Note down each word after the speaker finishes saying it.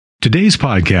Today's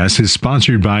podcast is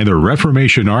sponsored by the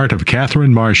Reformation Art of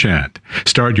Catherine Marchand.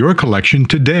 Start your collection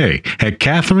today at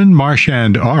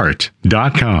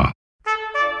catherinemarchandart.com.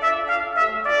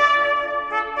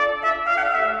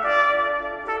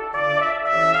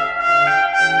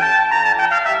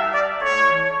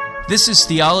 This is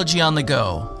Theology on the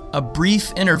Go, a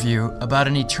brief interview about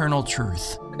an eternal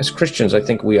truth. As Christians, I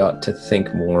think we ought to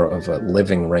think more of a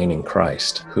living, reigning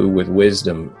Christ, who with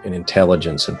wisdom and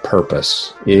intelligence and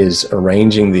purpose is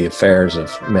arranging the affairs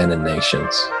of men and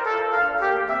nations.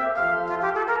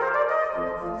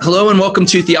 Hello and welcome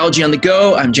to Theology on the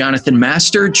Go. I'm Jonathan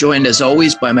Master, joined as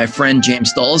always by my friend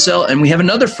James Dalzell, and we have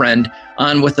another friend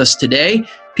on with us today,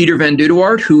 Peter Van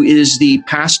Dudewaard, who is the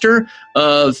pastor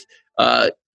of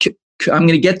I'm going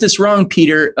to get this wrong,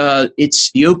 Peter.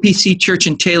 It's the OPC Church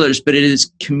in Taylors, but it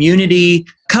is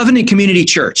Covenant Community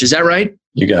Church. Is that right?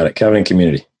 You got it. Covenant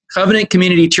Community. Covenant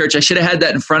Community Church. I should have had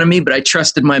that in front of me, but I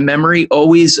trusted my memory.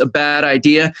 Always a bad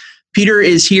idea. Peter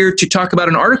is here to talk about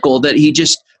an article that he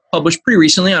just published pretty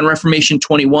recently on Reformation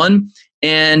 21,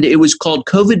 and it was called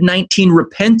COVID-19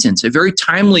 Repentance, a very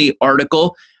timely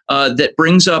article that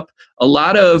brings up a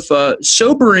lot of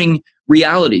sobering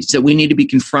realities that we need to be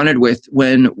confronted with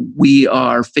when we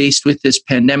are faced with this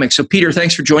pandemic. So, Peter,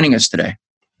 thanks for joining us today.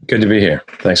 Good to be here.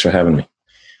 Thanks for having me.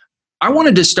 I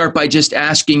wanted to start by just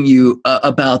asking you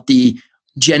about the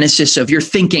genesis of your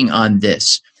thinking on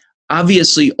this.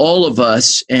 Obviously, all of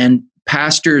us, and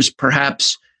pastors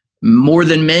perhaps more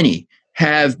than many,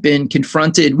 have been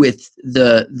confronted with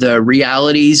the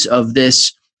realities of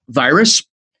this virus,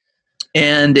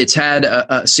 and it's had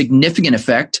a significant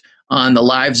effect on the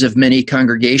lives of many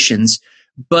congregations.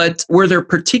 But were there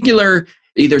particular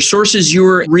either sources you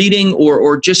were reading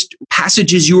or just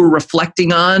passages you were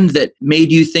reflecting on that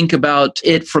made you think about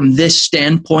it from this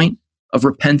standpoint of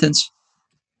repentance?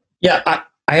 Yeah,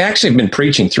 I actually have been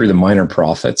preaching through the Minor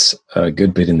Prophets a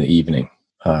good bit in the evening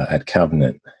at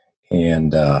Covenant,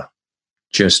 and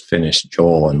just finished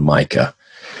Joel and Micah.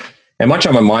 And much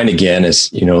on my mind again is,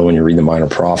 when you read the Minor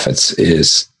Prophets,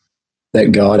 is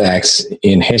that God acts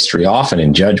in history, often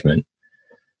in judgment,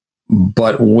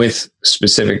 but with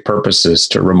specific purposes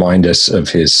to remind us of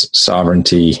his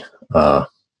sovereignty, to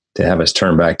have us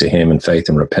turn back to him in faith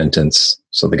and repentance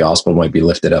so the gospel might be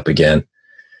lifted up again.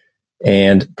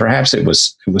 And perhaps it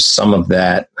was some of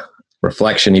that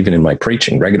reflection even in my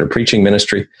preaching, regular preaching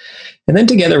ministry, and then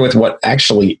together with what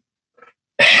actually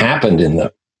happened in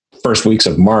the first weeks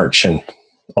of March and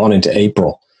on into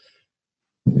April.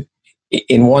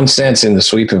 In one sense, in the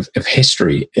sweep of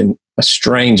history, in a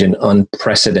strange and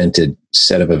unprecedented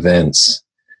set of events.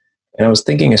 And I was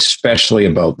thinking especially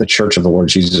about the Church of the Lord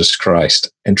Jesus Christ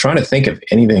and trying to think of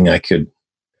anything an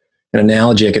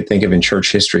analogy I could think of in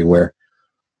church history where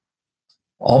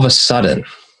all of a sudden,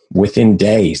 within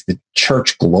days, the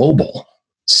church global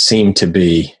seemed to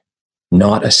be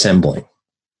not assembling.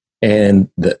 And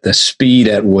the speed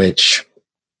at which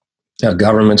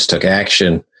governments took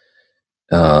action,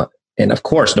 and of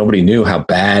course, nobody knew how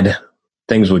bad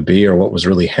things would be or what was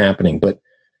really happening. But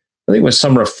I think it was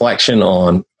some reflection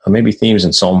on maybe themes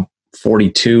in Psalm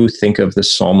 42. Think of the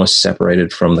psalmist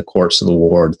separated from the courts of the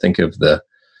Lord. Think of the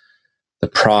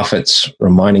prophets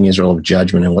reminding Israel of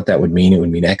judgment and what that would mean. It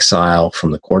would mean exile from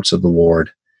the courts of the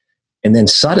Lord. And then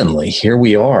suddenly, here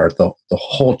we are, the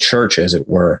whole church, as it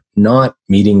were, not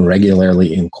meeting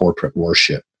regularly in corporate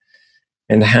worship.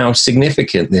 And how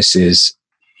significant this is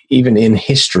even in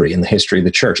history, in the history of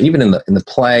the church, even in the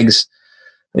plagues.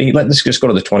 Let's just go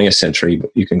to the 20th century, but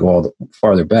you can go all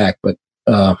farther back. But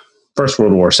First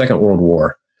World War, Second World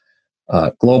War,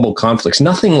 global conflicts,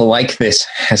 nothing like this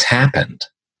has happened.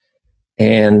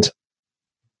 And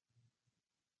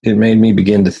it made me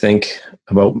begin to think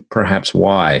about perhaps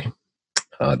why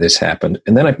this happened.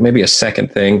 And then maybe a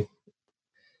second thing,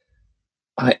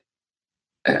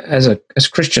 As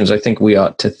Christians, I think we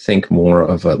ought to think more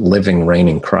of a living,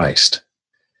 reigning Christ,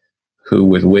 who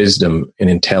with wisdom and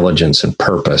intelligence and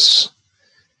purpose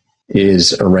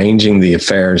is arranging the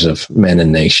affairs of men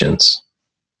and nations.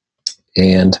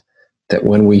 And that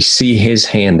when we see his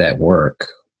hand at work,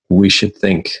 we should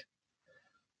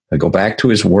go back to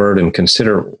his word and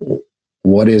consider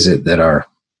what is it that our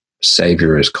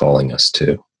Savior is calling us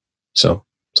to. So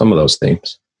some of those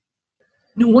themes.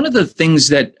 One of the things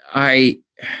that I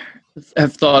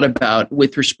have thought about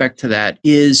with respect to that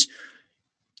is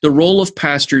the role of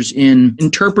pastors in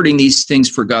interpreting these things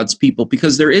for God's people,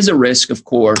 because there is a risk, of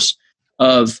course,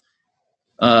 of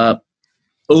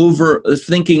over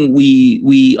thinking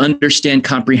we understand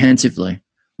comprehensively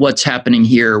what's happening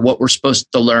here, what we're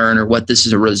supposed to learn, or what this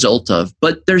is a result of.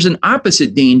 But there's an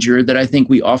opposite danger that I think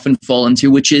we often fall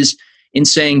into, which is in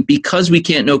saying, because we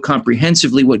can't know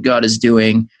comprehensively what God is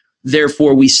doing,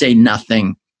 therefore we say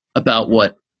nothing about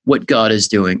what God is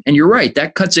doing. And you're right,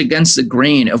 that cuts against the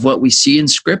grain of what we see in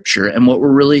Scripture and what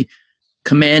we're really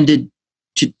commanded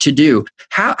to do.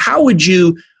 How would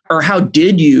you, or how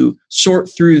did you sort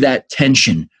through that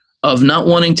tension of not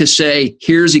wanting to say,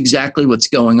 here's exactly what's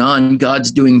going on,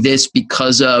 God's doing this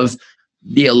because of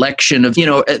the election of,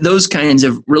 those kinds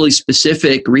of really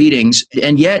specific readings,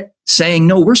 and yet saying,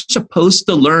 no, we're supposed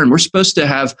to learn. We're supposed to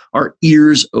have our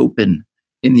ears open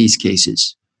in these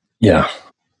cases. Yeah.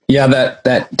 Yeah,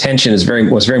 that tension was very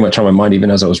much on my mind, even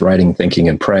as I was writing, thinking,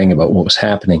 and praying about what was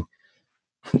happening.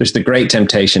 There's the great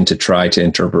temptation to try to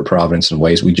interpret providence in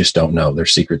ways we just don't know. They're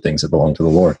secret things that belong to the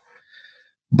Lord.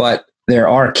 But there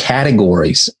are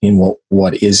categories in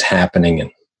what is happening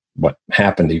and what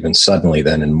happened even suddenly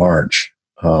then in March,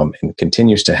 and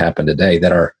continues to happen today,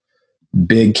 that are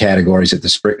big categories that the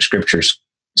Scriptures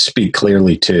speak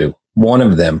clearly to. One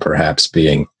of them perhaps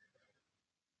being,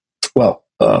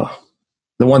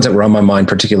 the ones that were on my mind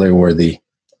particularly were the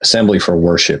assembly for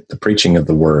worship, the preaching of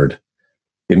the word,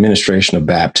 the administration of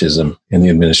baptism, and the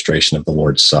administration of the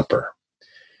Lord's Supper.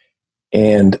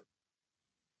 And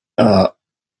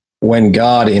when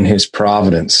God in his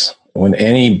providence, when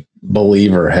any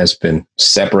believer has been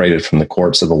separated from the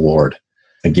courts of the Lord,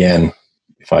 again,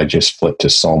 if I just flip to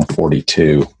Psalm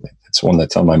 42, that's one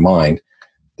that's on my mind,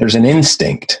 there's an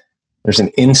instinct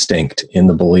in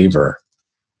the believer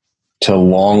to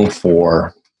long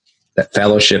for that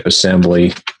fellowship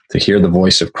assembly, to hear the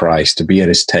voice of Christ, to be at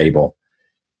his table.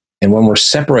 And when we're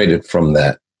separated from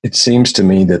that, it seems to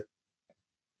me that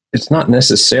it's not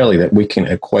necessarily that we can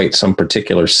equate some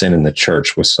particular sin in the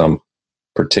church with some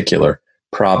particular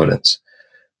providence.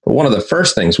 But one of the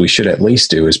first things we should at least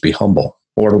do is be humble.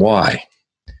 Lord, why?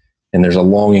 And there's a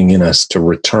longing in us to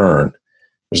return.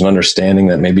 There's an understanding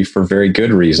that maybe for very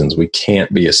good reasons we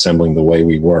can't be assembling the way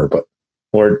we were. But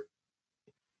Lord,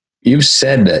 you've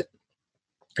said that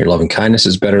your loving kindness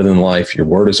is better than life. Your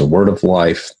word is a word of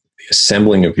life. The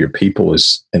assembling of your people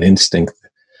is an instinct,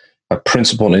 a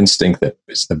principle and instinct that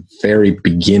is the very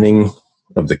beginning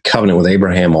of the covenant with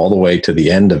Abraham all the way to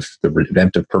the end of the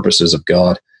redemptive purposes of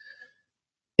God.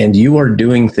 And you are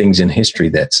doing things in history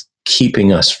that's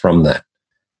keeping us from that.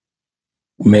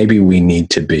 Maybe we need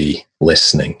to be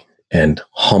listening and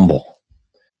humble.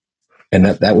 And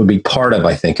that would be part of,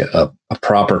 I think, a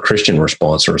proper Christian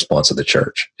response or response of the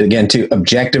church. Again, to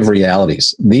objective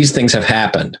realities. These things have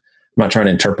happened. I'm not trying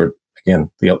to interpret,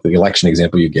 again, the election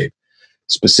example you gave,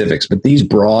 specifics, but these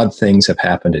broad things have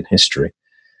happened in history.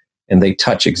 And they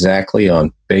touch exactly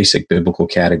on basic biblical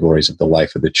categories of the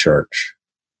life of the church.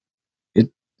 It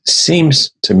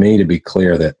seems to me to be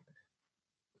clear that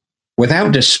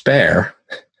without despair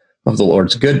of the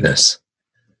Lord's goodness,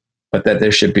 but that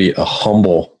there should be a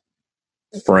humble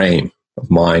frame of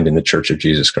mind in the Church of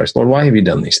Jesus Christ. Lord, why have you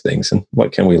done these things? And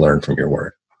what can we learn from your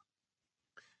word?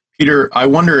 Peter, I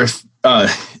wonder if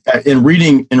in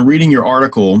reading your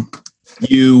article,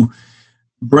 you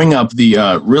bring up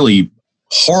the really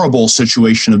horrible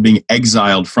situation of being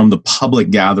exiled from the public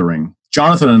gathering.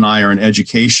 Jonathan and I are in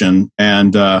education,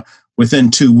 and within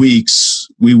 2 weeks,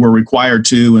 we were required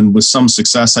to, and with some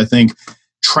success, I think,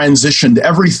 transitioned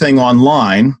everything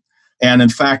online. And in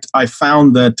fact, I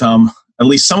found that at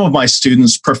least some of my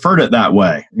students preferred it that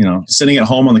way. Sitting at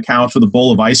home on the couch with a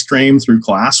bowl of ice cream through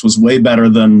class was way better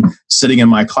than sitting in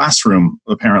my classroom,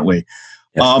 apparently.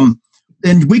 Yes.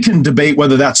 And we can debate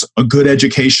whether that's a good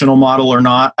educational model or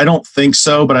not. I don't think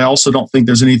so, but I also don't think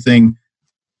there's anything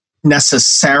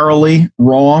necessarily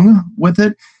wrong with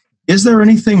it. Is there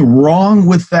anything wrong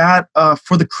with that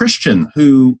for the Christian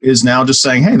who is now just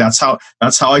saying, hey, that's how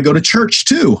I go to church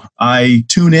too. I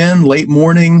tune in late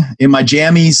morning in my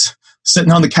jammies,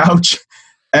 sitting on the couch,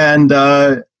 and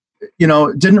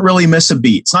didn't really miss a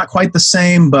beat. It's not quite the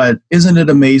same, but isn't it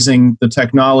amazing? The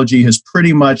technology has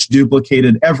pretty much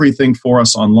duplicated everything for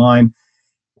us online.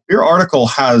 Your article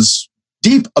has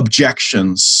deep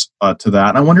objections to that.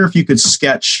 And I wonder if you could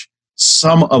sketch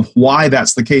some of why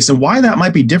that's the case and why that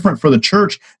might be different for the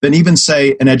church than even,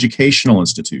 say, an educational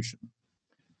institution.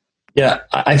 Yeah,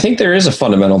 I think there is a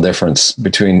fundamental difference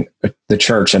between the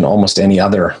church and almost any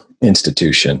other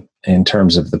institution in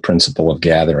terms of the principle of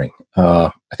gathering.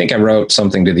 I think I wrote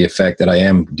something to the effect that I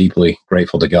am deeply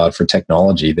grateful to God for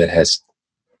technology that has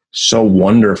so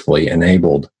wonderfully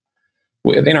enabled.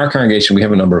 In our congregation, we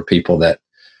have a number of people that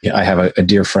I have a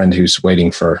dear friend who's waiting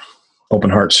for open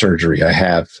heart surgery. I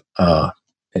have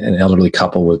an elderly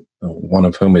couple with one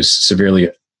of whom is severely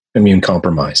immune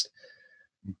compromised.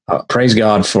 Praise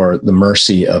God for the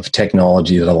mercy of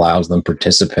technology that allows them to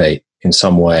participate in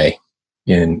some way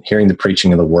in hearing the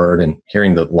preaching of the word and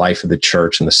hearing the life of the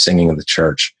church and the singing of the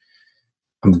church.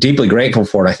 I'm deeply grateful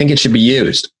for it. I think it should be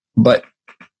used, but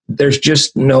there's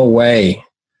just no way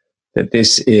that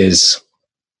this is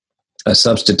a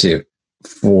substitute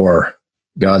for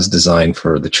God's design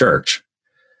for the church.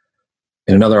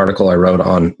 In another article I wrote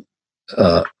on,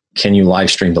 can you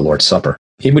live stream the Lord's Supper?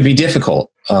 It would be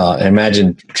difficult.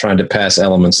 Imagine trying to pass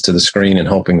elements to the screen and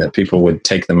hoping that people would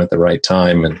take them at the right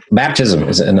time. And baptism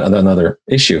is another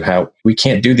issue, how we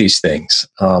can't do these things.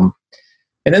 And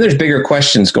then there's bigger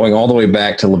questions going all the way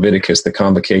back to Leviticus, the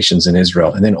convocations in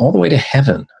Israel, and then all the way to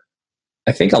heaven.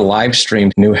 I think a live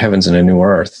streamed new heavens and a new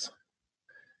earth,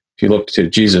 if you look to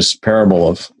Jesus' parable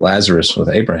of Lazarus with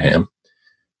Abraham,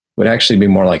 would actually be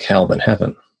more like hell than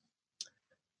heaven.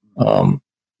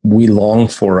 We long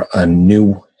for a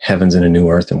new heavens and a new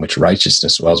earth in which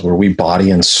righteousness dwells, where we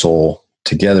body and soul,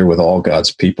 together with all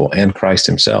God's people and Christ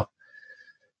himself,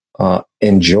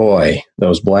 enjoy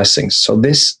those blessings. So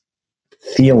this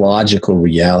theological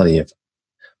reality of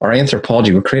our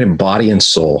anthropology, we're created body and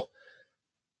soul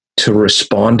to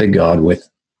respond to God with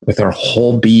our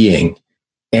whole being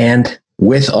and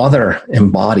with other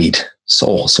embodied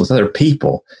souls, with other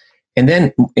people. And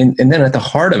then at the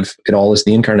heart of it all is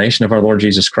the incarnation of our Lord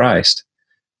Jesus Christ,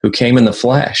 who came in the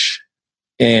flesh.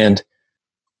 And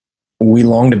we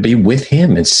long to be with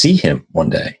him and see him one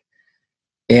day.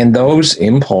 And those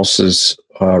impulses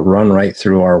run right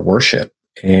through our worship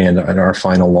and our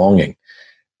final longing.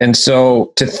 And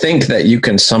so to think that you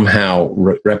can somehow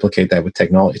replicate that with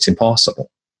technology, it's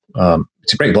impossible.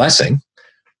 It's a great blessing.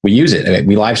 We use it.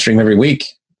 We live stream every week,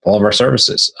 all of our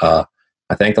services. I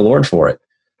thank the Lord for it.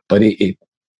 But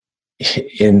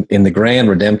in the grand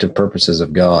redemptive purposes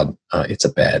of God, it's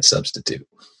a bad substitute.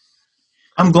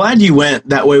 I'm glad you went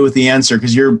that way with the answer,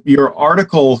 because your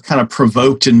article kind of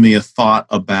provoked in me a thought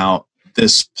about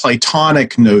this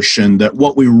Platonic notion that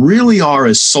what we really are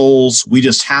as souls, we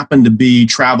just happen to be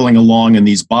traveling along in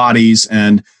these bodies,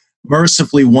 and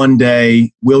mercifully one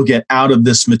day we'll get out of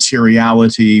this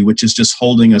materiality, which is just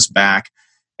holding us back.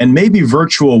 And maybe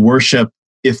virtual worship,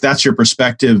 if that's your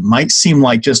perspective, might seem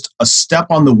like just a step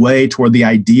on the way toward the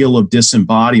ideal of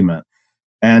disembodiment.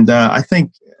 And I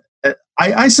think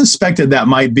I suspected that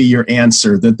might be your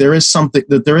answer, that there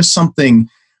is something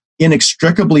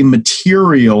inextricably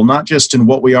material, not just in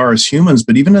what we are as humans,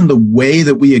 but even in the way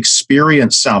that we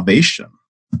experience salvation.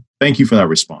 Thank you for that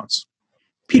response.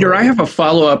 Peter, I have a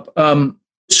follow-up.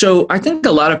 So I think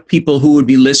a lot of people who would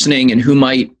be listening and who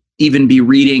might even be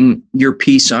reading your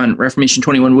piece on Reformation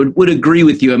 21 would agree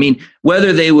with you. I mean,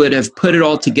 whether they would have put it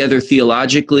all together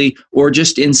theologically or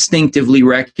just instinctively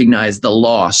recognize the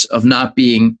loss of not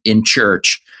being in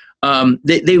church,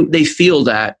 they feel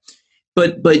that.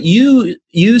 But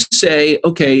you say,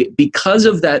 okay, because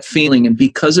of that feeling and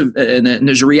and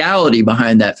there's a reality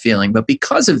behind that feeling, but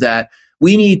because of that,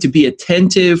 we need to be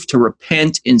attentive to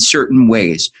repent in certain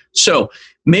ways. So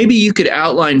maybe you could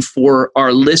outline for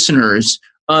our listeners,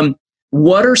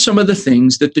 what are some of the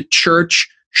things that the church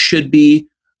should be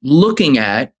looking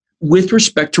at with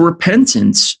respect to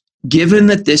repentance, given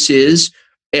that this is,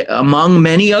 among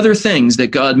many other things that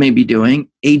God may be doing,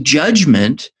 a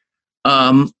judgment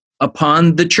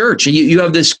upon the church? And you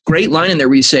have this great line in there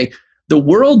where you say, the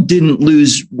world didn't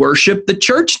lose worship, the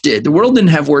church did. The world didn't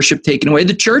have worship taken away,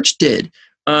 the church did.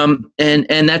 And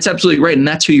that's absolutely right, and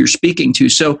that's who you're speaking to.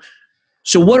 So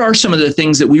what are some of the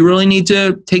things that we really need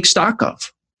to take stock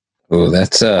of? Oh,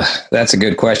 that's a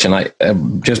good question. I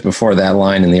just before that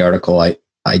line in the article,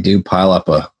 I do pile up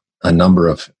a number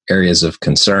of areas of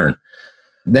concern.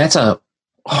 That's a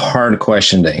hard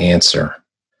question to answer.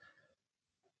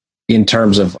 In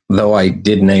terms of, though I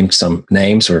did name some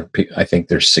names where I think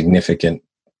there's significant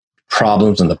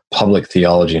problems in the public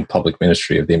theology and public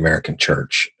ministry of the American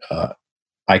church.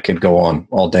 I could go on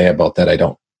all day about that. I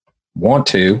don't want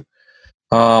to.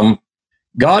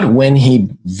 God, when he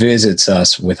visits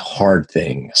us with hard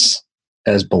things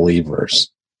as believers,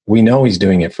 we know he's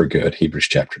doing it for good, Hebrews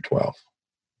chapter 12.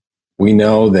 We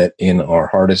know that in our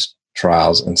hardest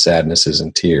trials and sadnesses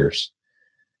and tears,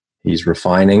 he's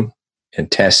refining and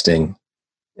testing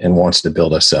and wants to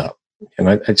build us up. And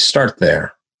I'd start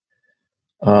there.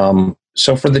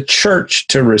 So for the church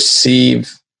to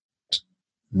receive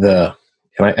and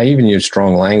I even use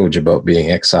strong language about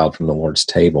being exiled from the Lord's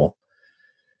table.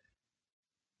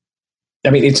 I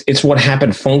mean, it's what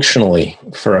happened functionally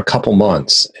for a couple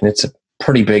months, and it's a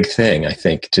pretty big thing, I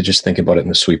think, to just think about it in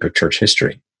the sweep of church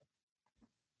history.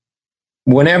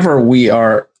 Whenever we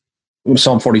are,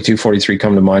 Psalm 42, 43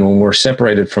 come to mind, when we're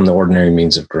separated from the ordinary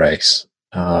means of grace,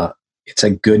 it's a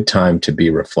good time to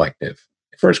be reflective.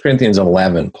 1 Corinthians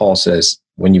 11, Paul says,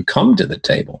 when you come to the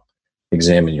table,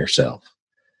 examine yourself.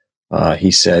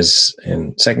 He says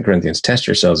in 2 Corinthians, test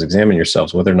yourselves, examine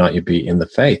yourselves, whether or not you be in the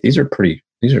faith. These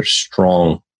are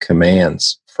strong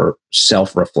commands for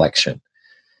self-reflection.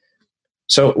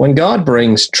 So when God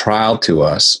brings trial to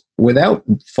us, without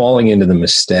falling into the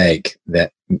mistake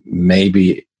that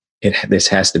maybe this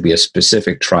has to be a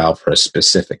specific trial for a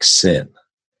specific sin,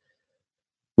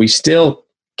 we still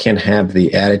can have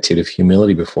the attitude of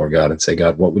humility before God and say,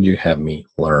 God, what would you have me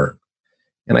learn?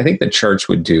 And I think the church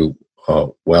would do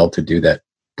well to do that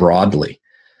broadly.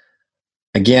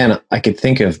 Again, I could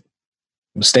think of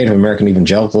the state of American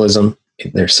evangelicalism.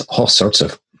 There's all sorts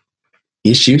of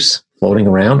issues floating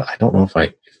around. I don't know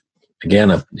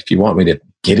if you want me to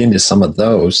get into some of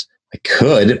those, I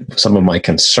could. Some of my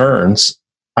concerns,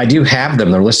 I do have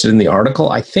them. They're listed in the article.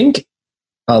 I think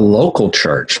a local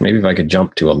church, maybe if I could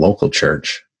jump to a local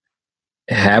church,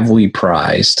 have we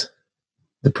prized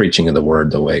the preaching of the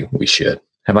word the way we should?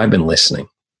 Have I been listening?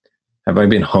 Have I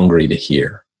been hungry to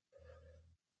hear?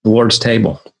 The Lord's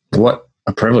table. What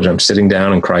a privilege. I'm sitting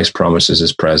down and Christ promises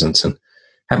his presence. And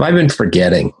have I been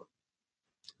forgetting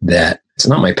that it's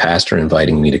not my pastor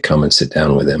inviting me to come and sit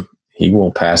down with him? He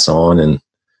will pass on in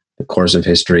the course of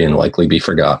history and likely be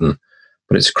forgotten.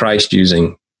 But it's Christ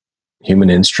using human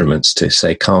instruments to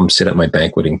say, come sit at my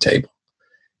banqueting table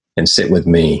and sit with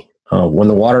me. When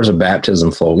the waters of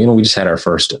baptism flow, we just had our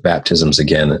first baptisms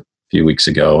again a few weeks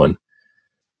ago, and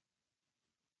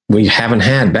we haven't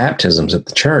had baptisms at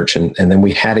the church. And then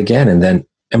we had again. And then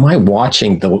am I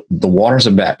watching the waters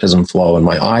of baptism flow and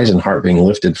my eyes and heart being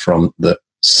lifted from the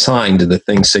sign to the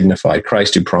thing signified,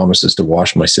 Christ who promises to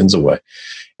wash my sins away?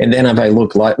 And then if I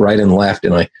look right and left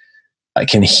and I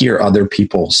can hear other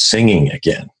people singing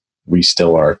again. We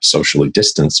still are socially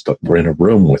distanced, but we're in a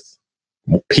room with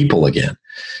people again.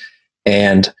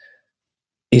 And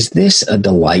is this a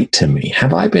delight to me?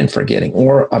 Have I been forgetting?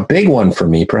 Or a big one for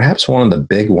me, perhaps one of the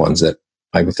big ones that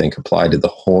I would think apply to the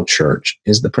whole church,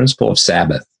 is the principle of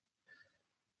Sabbath.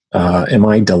 Am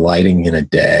I delighting in a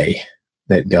day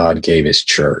that God gave his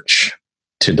church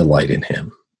to delight in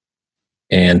him?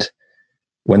 And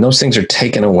when those things are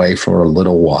taken away for a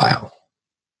little while,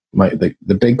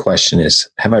 the big question is,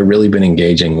 have I really been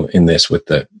engaging in this with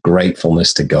the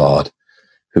gratefulness to God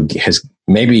who has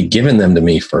maybe given them to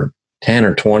me for 10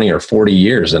 or 20 or 40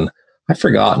 years, and I've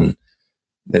forgotten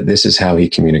that this is how he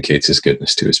communicates his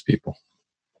goodness to his people.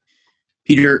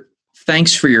 Peter,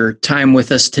 thanks for your time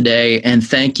with us today, and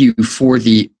thank you for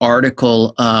the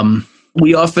article.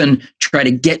 We often try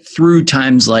to get through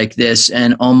times like this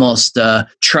and almost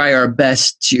try our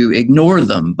best to ignore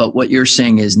them. But what you're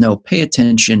saying is, no, pay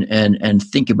attention and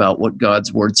think about what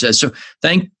God's word says. So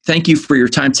thank you for your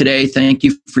time today. Thank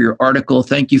you for your article.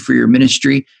 Thank you for your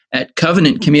ministry at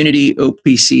Covenant Community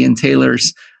OPC in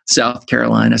Taylors, South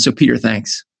Carolina. So Peter,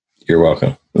 thanks. You're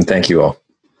welcome. And thank you all.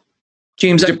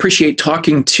 James, I appreciate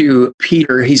talking to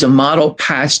Peter. He's a model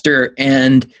pastor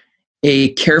and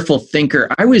a careful thinker.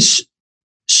 I was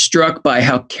struck by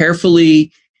how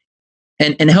carefully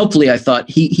and helpfully, I thought,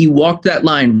 he walked that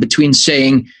line between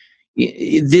saying,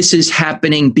 this is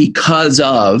happening because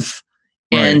of,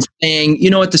 right, and saying,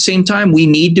 at the same time, we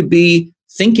need to be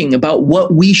thinking about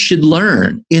what we should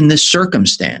learn in this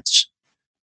circumstance.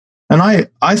 And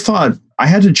I thought I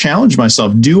had to challenge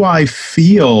myself. Do I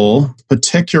feel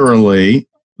particularly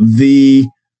the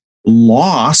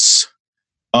loss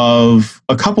of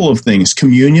a couple of things?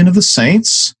 Communion of the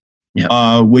saints,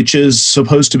 which is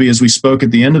supposed to be, as we spoke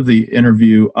at the end of the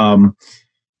interview,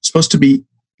 supposed to be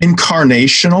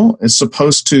incarnational. It's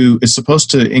supposed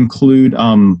to include,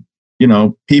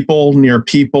 people near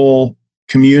people,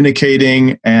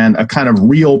 communicating, and a kind of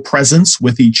real presence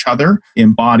with each other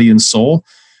in body and soul.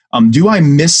 Do I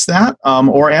miss that,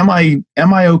 or am I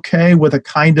okay with a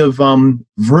kind of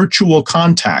virtual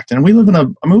contact? And we live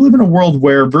in a world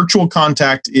where virtual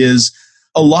contact is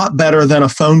a lot better than a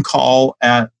phone call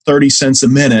at 30 cents a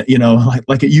minute,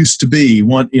 like it used to be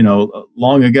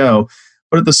long ago.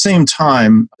 But at the same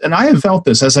time, and I have felt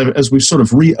this as we've sort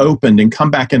of reopened and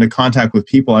come back into contact with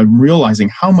people, I'm realizing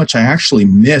how much I actually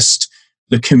missed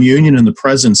the communion and the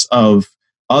presence of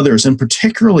others, and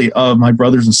particularly of my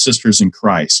brothers and sisters in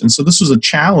Christ. And so this was a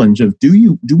challenge of,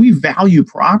 do we value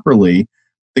properly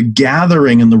the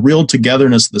gathering and the real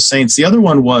togetherness of the saints? The other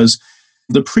one was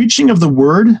the preaching of the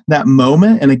word, that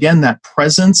moment, and again, that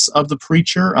presence of the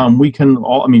preacher.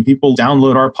 People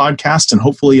download our podcast and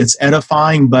hopefully it's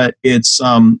edifying, but it's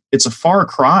a far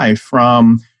cry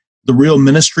from the real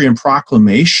ministry and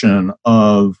proclamation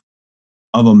of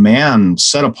a man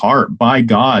set apart by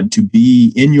God to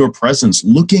be in your presence,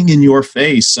 looking in your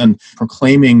face and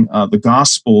proclaiming the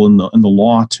gospel and the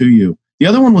law to you. The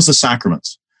other one was the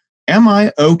sacraments. Am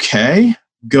I okay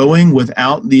going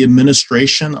without the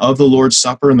administration of the Lord's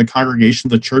Supper in the congregation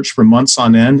of the church for months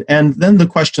on end? And then the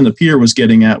question that Peter was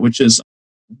getting at, which is,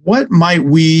 what might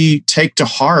we take to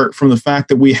heart from the fact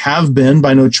that we have been,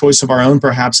 by no choice of our own,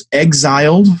 perhaps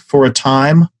exiled for a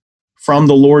time from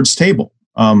the Lord's table?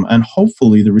 And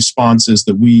hopefully the response is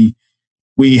that we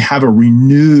have a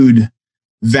renewed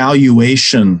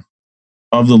valuation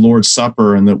of the Lord's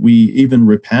Supper, and that we even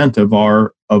repent of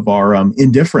our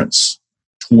indifference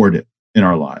toward it in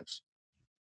our lives.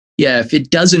 Yeah, if it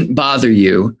doesn't bother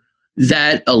you,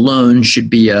 that alone should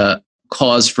be a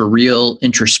cause for real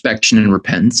introspection and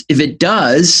repentance. If it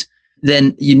does,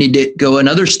 then you need to go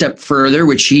another step further,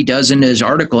 which he does in his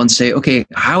article, and say, okay,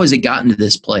 how has it gotten to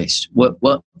this place?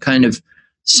 What kind of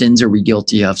sins are we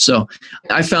guilty of? So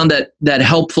I found that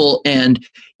helpful. And,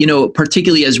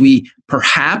 particularly as we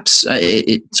perhaps,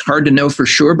 it's hard to know for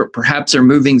sure, but perhaps are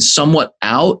moving somewhat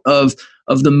out of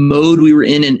the mode we were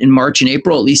in March and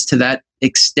April, at least to that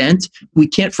extent, we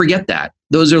can't forget that.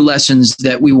 Those are lessons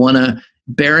that we want to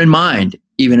bear in mind,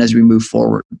 even as we move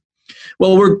forward.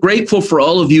 Well, we're grateful for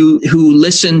all of you who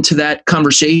listen to that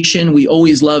conversation. We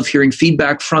always love hearing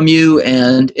feedback from you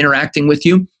and interacting with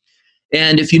you.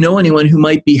 And if you know anyone who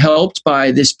might be helped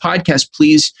by this podcast,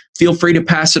 please feel free to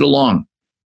pass it along.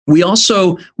 We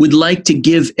also would like to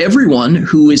give everyone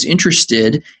who is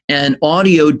interested an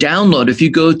audio download. If you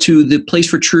go to the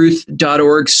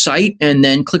placefortruth.org site and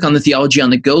then click on the Theology on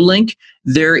the Go link,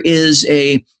 there is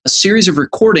a series of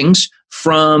recordings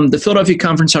from the Philadelphia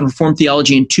Conference on Reformed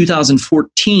Theology in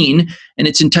 2014, and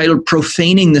it's entitled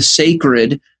Profaning the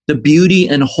Sacred, the Beauty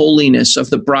and Holiness of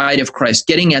the Bride of Christ,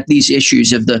 getting at these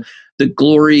issues of the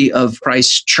glory of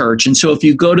Christ's church. And so if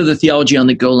you go to the Theology on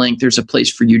the Go link, there's a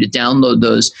place for you to download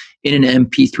those in an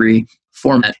MP3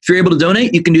 format. If you're able to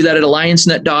donate, you can do that at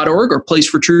alliancenet.org or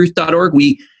placefortruth.org.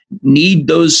 We need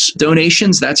those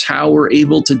donations. That's how we're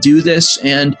able to do this.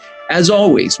 And as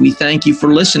always, we thank you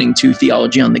for listening to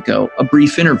Theology on the Go, a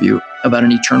brief interview about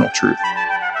an eternal truth.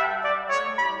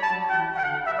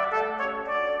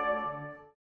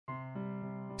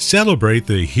 Celebrate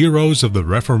the heroes of the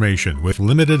Reformation with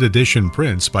limited edition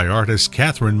prints by artist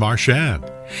Catherine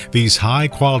Marchand. These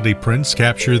high-quality prints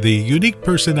capture the unique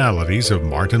personalities of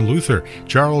Martin Luther,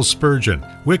 Charles Spurgeon,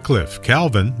 Wycliffe,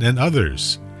 Calvin, and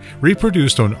others.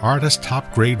 Reproduced on artist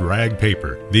top-grade rag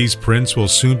paper, these prints will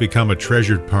soon become a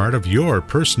treasured part of your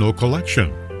personal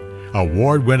collection.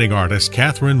 Award-winning artist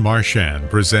Catherine Marchand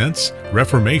presents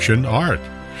Reformation Art.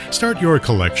 Start your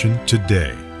collection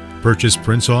today. Purchase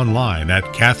prints online at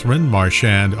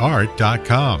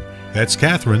CatherineMarchandArt.com. That's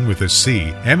Catherine with a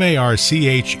C,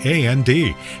 Marchand,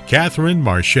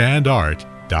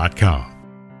 CatherineMarchandArt.com.